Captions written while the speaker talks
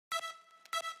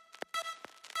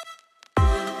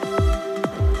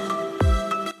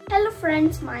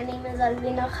friends, my name is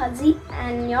Alvina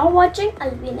and you're watching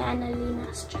Alvina and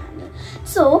Aleena's channel.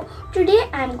 So today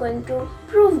I'm going to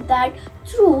prove that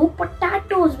through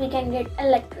potatoes we can get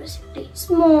electricity,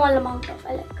 small amount of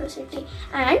electricity,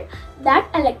 and that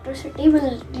electricity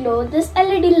will glow this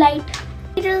LED light.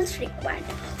 Materials required: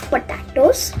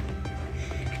 potatoes,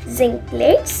 zinc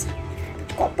plates,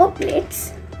 copper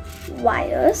plates,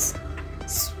 wires,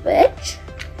 switch,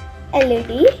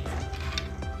 LED,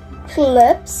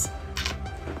 clips,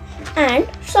 and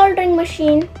soldering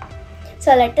machine.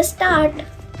 So let us start.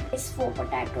 Place 4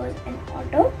 potatoes in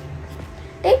order.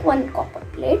 Take one copper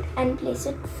plate and place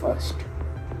it first.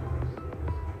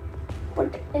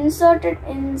 Insert it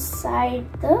inside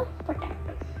the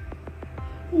potato.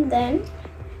 Then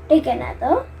take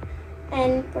another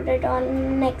and put it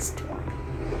on next one.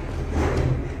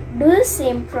 Do the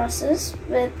same process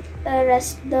with the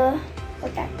rest of the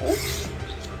potatoes.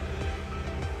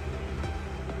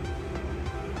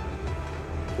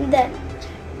 Then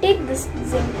take this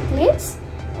zinc plates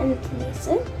and place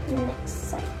it next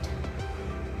side.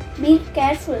 Be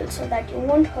careful so that you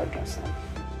won't hurt yourself.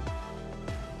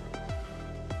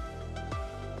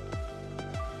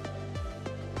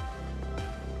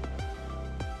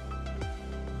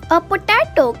 A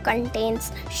potato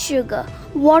contains sugar,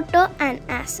 water and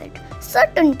acid.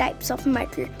 Certain types of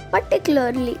metal,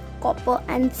 particularly copper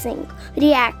and zinc,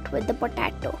 react with the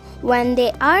potato. When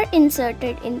they are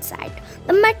inserted inside,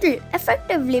 the metal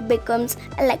effectively becomes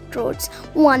electrodes,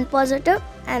 one positive,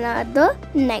 another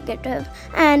negative,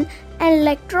 and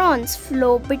electrons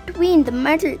flow between the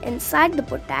metal inside the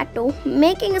potato,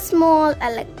 making a small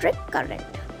electric current.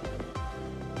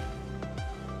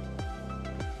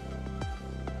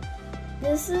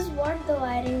 This is what the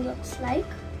wiring looks like.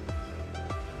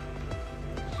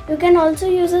 You can also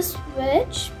use a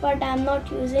switch, but I'm not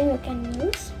using. You can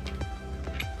use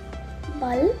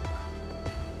bulb.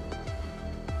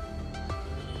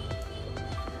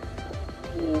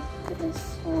 Take this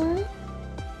one.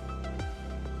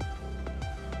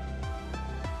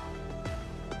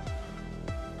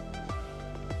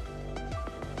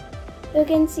 You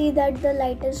can see that the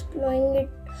light is glowing. It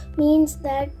means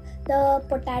that the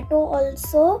potato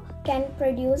also can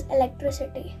produce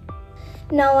electricity.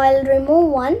 Now I'll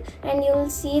remove one and you will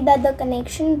see that the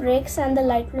connection breaks and the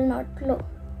light will not glow.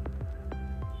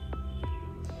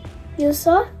 You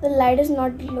saw the light is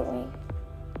not glowing.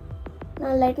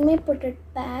 Now let me put it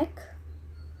back.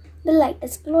 The light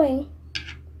is glowing.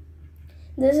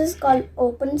 This is called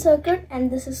open circuit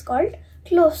and this is called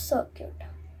closed circuit.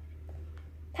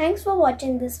 Thanks for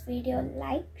watching this video.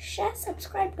 Like, share,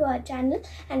 subscribe to our channel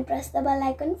and press the bell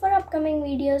icon for upcoming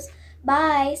videos.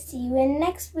 Bye. See you in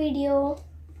next video.